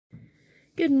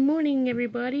Good morning,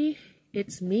 everybody.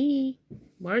 It's me,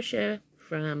 Marcia,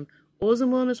 from Oils and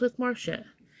Wellness with Marcia.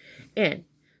 And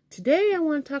today I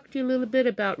want to talk to you a little bit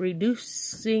about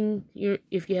reducing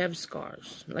if you have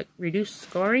scars, like reduce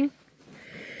scarring.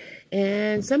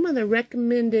 And some of the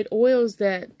recommended oils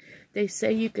that they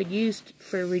say you could use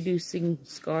for reducing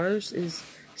scars is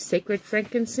sacred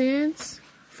frankincense,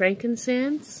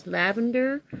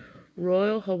 lavender,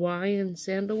 royal Hawaiian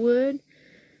sandalwood,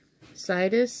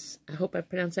 Cidus, I hope I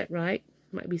pronounced that right.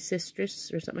 Might be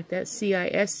citrus or something like that.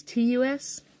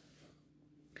 Cistus.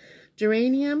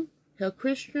 Geranium,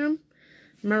 helichrysum,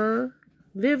 myrrh,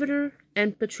 vetiver,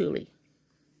 and patchouli.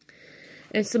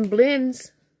 And some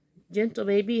blends. Gentle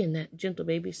Baby, and that Gentle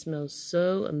Baby smells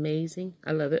so amazing.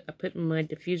 I love it. I put it in my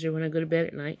diffuser when I go to bed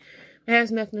at night. It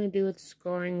has nothing to do with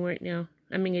scarring right now.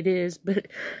 I mean, it is, but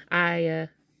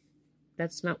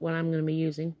that's not what I'm going to be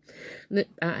using.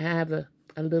 I have a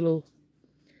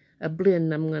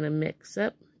blend I'm going to mix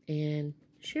up and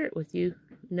share it with you.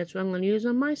 And that's what I'm going to use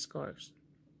on my scars.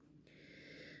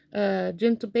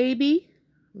 Gentle Baby,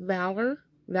 Valor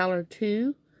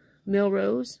 2,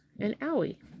 Millrose, and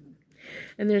Owie.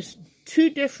 And there's two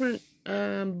different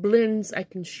blends I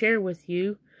can share with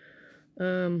you.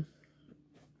 I'm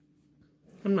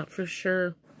not for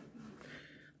sure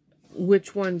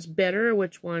which one's better,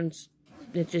 which one's...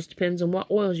 It just depends on what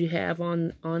oils you have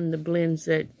on the blends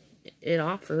that it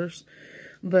offers.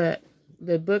 But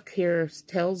the book here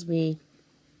tells me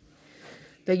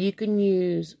that you can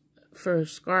use for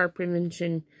scar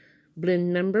prevention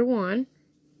blend number 1,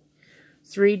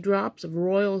 3 drops of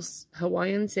royal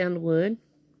Hawaiian sandalwood,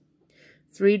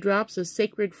 3 drops of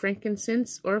sacred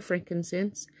frankincense or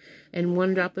frankincense, and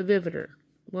 1 drop of vetiver.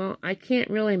 Well, I can't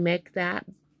really make that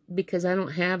because I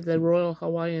don't have the royal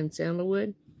Hawaiian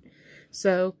sandalwood.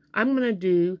 So I'm going to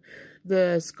do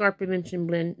the scar prevention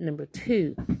blend number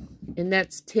 2. And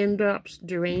that's 10 drops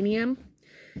geranium,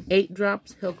 8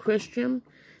 drops helichrysum,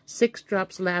 6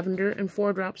 drops lavender, and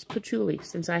 4 drops patchouli,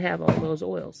 since I have all those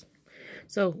oils.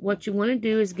 So what you want to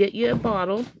do is get you a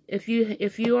bottle. If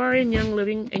you are in Young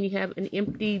Living and you have an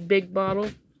empty big bottle,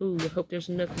 ooh, I hope there's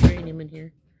enough geranium in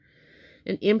here.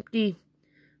 An empty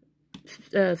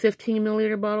 15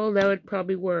 milliliter bottle, that would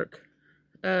probably work.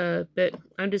 But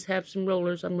I just have some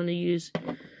rollers I'm going to use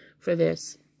for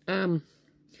this. So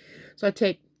I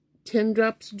take 10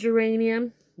 drops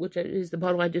geranium, which is the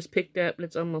bottle I just picked up, and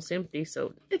it's almost empty,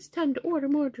 so it's time to order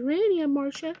more geranium,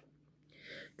 Marcia.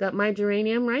 Got my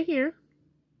geranium right here.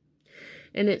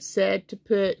 And it said to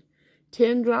put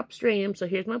 10 drops geranium, so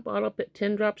here's my bottle, put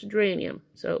 10 drops of geranium.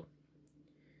 So,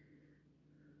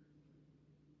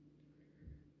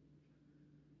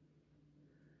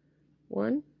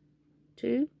 one,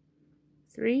 2,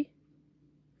 3,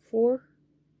 4,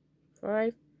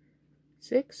 5,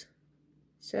 6,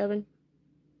 7,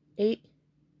 8,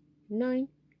 9,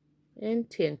 and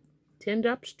 10. 10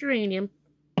 drops geranium.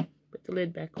 Put the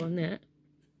lid back on that.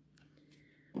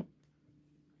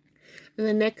 And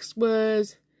the next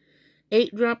was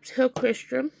 8 drops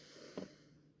helichrysum.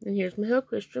 And here's my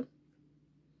helichrysum.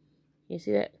 You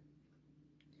see that?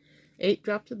 8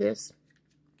 drops of this.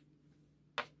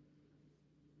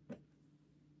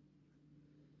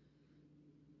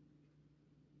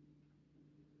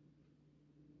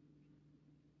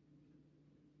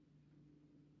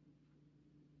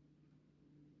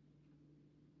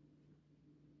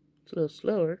 It's a little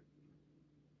slower.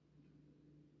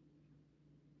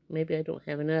 Maybe I don't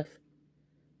have enough.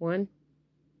 1.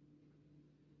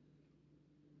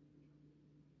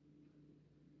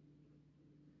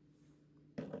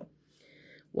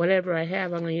 Whatever I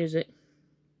have, I'm going to use it.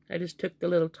 I just took the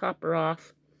little topper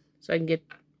off so I can get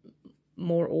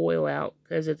more oil out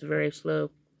because it's very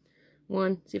slow.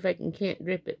 1. See if I can't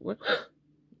drip it.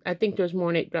 I think there's more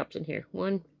than 8 drops in here.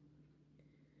 1,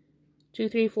 2,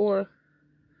 3, 4,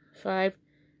 5,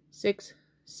 6,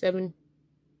 7,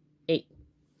 8.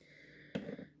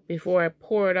 Before I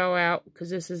pour it all out, because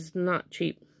this is not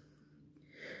cheap.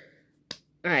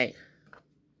 Alright.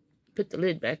 Put the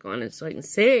lid back on it so I can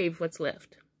save what's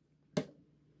left.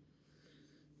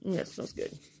 That smells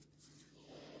good.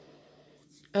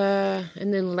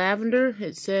 And then lavender.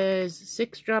 It says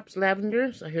 6 drops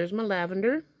lavender. So here's my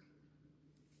lavender.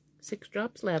 6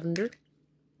 drops lavender.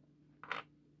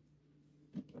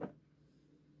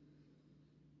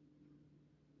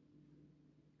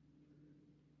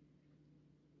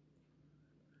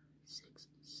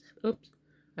 Oops,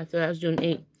 I thought I was doing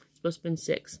 8. It's supposed to have been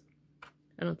 6.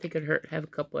 I don't think it'd hurt to have a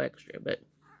couple extra, but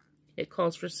it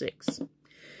calls for 6.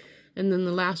 And then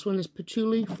the last one is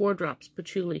patchouli, 4 drops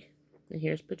patchouli. And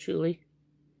here's patchouli.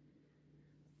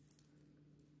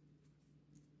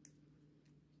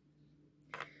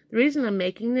 The reason I'm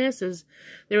making this is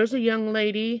there was a young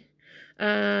lady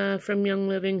from Young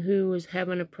Living who was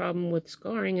having a problem with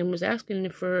scarring and was asking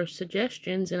for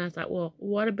suggestions, and I thought, well,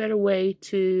 what a better way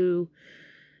to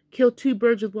kill two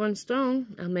birds with one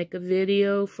stone. I'll make a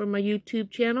video for my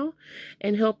YouTube channel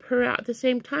and help her out at the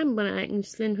same time, but I can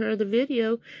send her the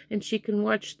video and she can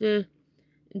watch the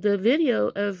video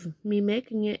of me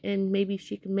making it, and maybe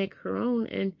she can make her own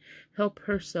and help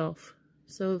herself.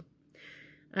 So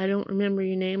I don't remember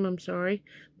your name, I'm sorry,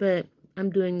 but I'm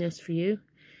doing this for you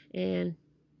and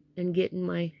getting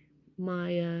my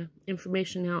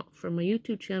information out from my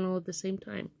YouTube channel at the same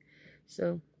time.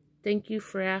 So thank you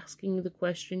for asking the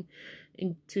question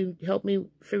and to help me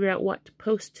figure out what to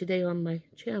post today on my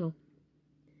channel.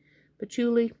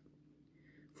 Patchouli,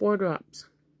 4 drops.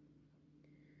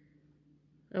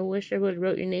 I wish I would have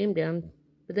wrote your name down,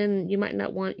 but then you might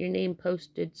not want your name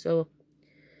posted, so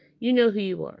you know who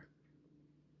you are.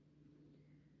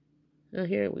 Now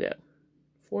here we go.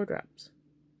 4 drops.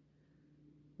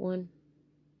 1,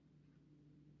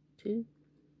 2,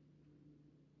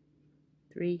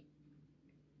 3,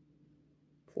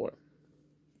 4.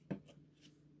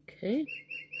 Okay.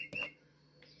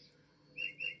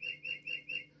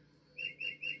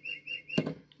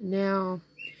 Now,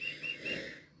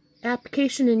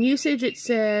 application and usage, it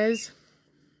says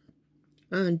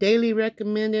daily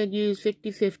recommended use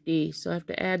 50-50. So I have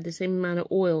to add the same amount of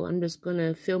oil. I'm just going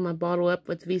to fill my bottle up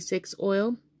with V6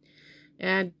 oil.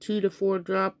 Add 2 to 4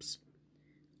 drops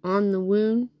on the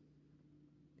wound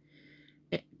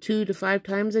 2 to 5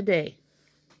 times a day.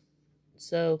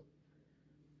 So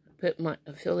I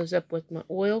fill this up with my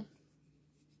oil.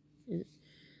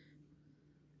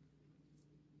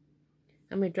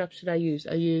 How many drops did I use?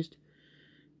 I used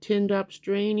 10 drops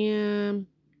geranium,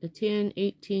 10,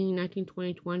 18, 19,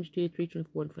 20, 22, 23,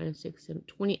 24, 25, 6, 7,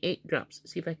 28 drops.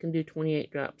 See if I can do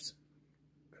 28 drops.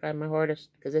 Try my hardest,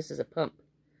 because this is a pump.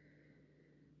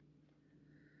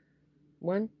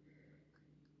 1,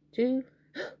 2,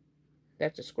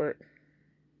 that's a squirt.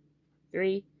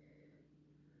 3,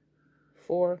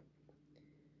 4,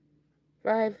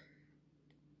 5.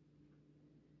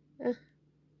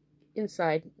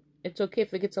 Inside. It's okay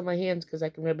if it gets on my hands because I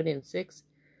can rub it in. 6,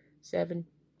 7.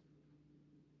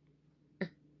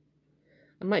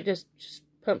 I might just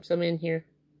pump some in here.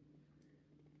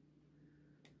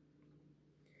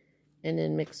 And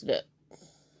then mix it up.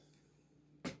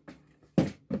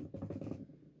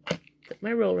 Put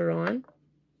my roller on.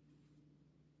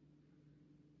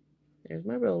 There's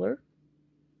my roller.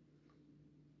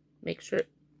 Make sure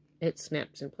it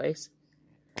snaps in place.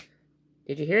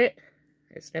 Did you hear it?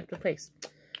 It snapped in place.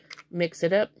 Mix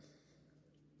it up.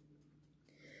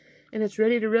 And it's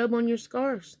ready to rub on your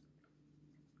scars.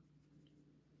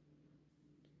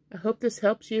 I hope this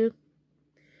helps you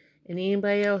and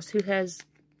anybody else who has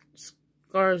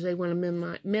scars they want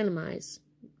to minimize.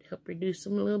 Help reduce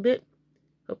them a little bit.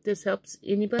 Hope this helps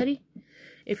anybody.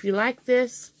 If you like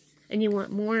this and you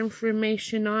want more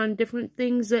information on different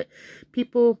things that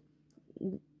people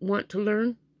want to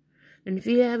learn, and if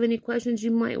you have any questions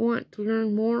you might want to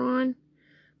learn more on,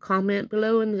 comment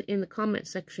below in the comment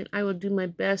section. I will do my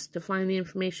best to find the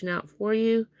information out for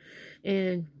you.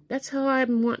 And that's how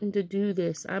I'm wanting to do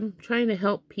this. I'm trying to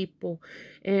help people.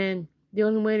 And the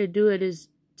only way to do it is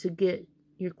to get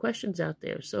your questions out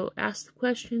there. So ask the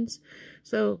questions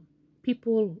so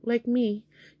people like me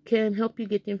can help you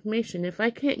get the information. If I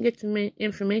can't get the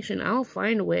information, I'll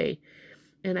find a way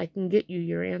and I can get you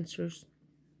your answers.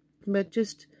 But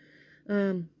just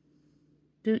do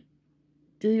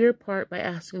your part by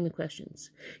asking the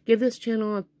questions. Give this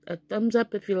channel a thumbs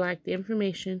up if you like the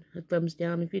information, a thumbs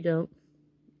down if you don't.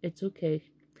 It's okay.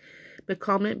 But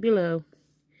comment below.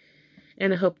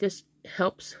 And I hope this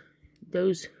helps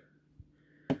those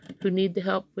who need the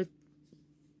help with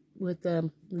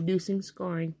reducing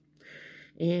scarring.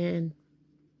 And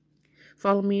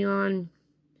follow me on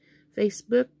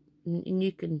Facebook. And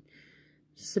you can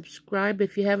subscribe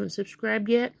if you haven't subscribed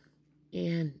yet.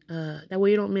 And that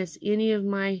way you don't miss any of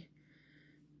my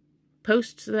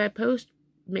posts that I post.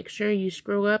 Make sure you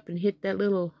scroll up and hit that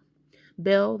little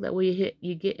bell. That way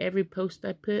you get every post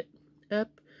I put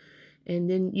up. And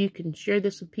then you can share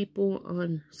this with people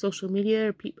on social media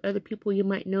or other people you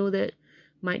might know that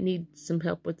might need some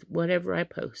help with whatever I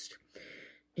post.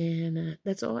 And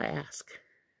that's all I ask.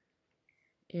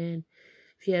 And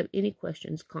if you have any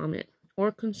questions, comment.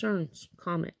 Or concerns,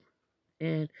 comment.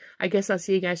 And I guess I'll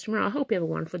see you guys tomorrow. I hope you have a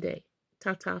wonderful day.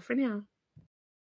 Ta-ta for now.